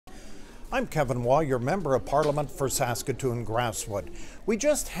I'm Kevin Waugh, your Member of Parliament for Saskatoon-Grasswood. We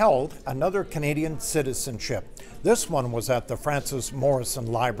just held another Canadian citizenship. This one was at the Francis Morrison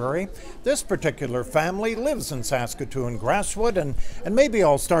Library. This particular family lives in Saskatoon-Grasswood, and maybe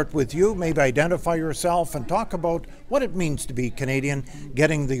I'll start with you, maybe identify yourself and talk about what it means to be Canadian,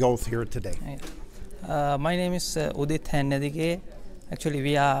 getting the oath here today. My name is Udith Hennedige.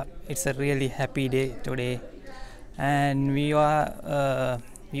 Actually, it's a really happy day today, and we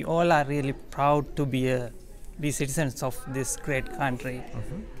all are really proud to be citizens of this great country.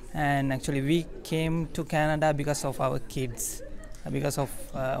 And actually we came to Canada because of our kids, because of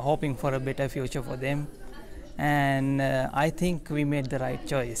hoping for a better future for them, and I think we made the right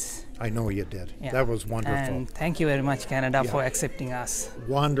choice. I know you did. Yeah. That was wonderful. And thank you very much, Canada, for accepting us.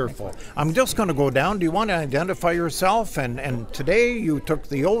 Wonderful. I'm just going to go down. Do you want to identify yourself? And today you took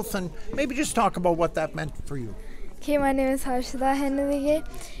the oath, and maybe just talk about what that meant for you. Okay, my name is Chamila Amarasinghe,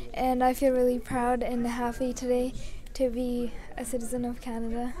 and I feel really proud and happy today to be a citizen of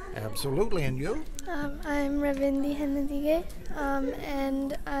Canada. Absolutely. And you? I'm Udith Hennedige,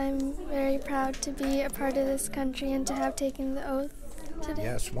 and I'm very proud to be a part of this country and to have taken the oath today.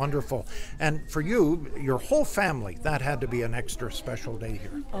 Yes, wonderful. And for you, your whole family, that had to be an extra special day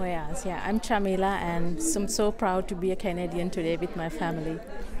here. Oh yes, yeah. I'm Chamila, and I'm so proud to be a Canadian today with my family.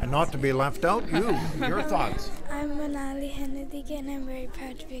 And not to be left out, your thoughts. I'm Chamila Hennedige, and I'm very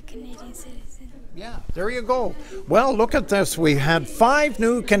proud to be a Canadian citizen. Yeah, there you go. Well, look at this. We had 5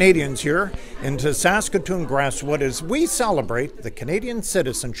 new Canadians here into Saskatoon-Grasswood as we celebrate the Canadian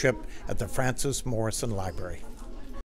citizenship at the Francis Morrison Library.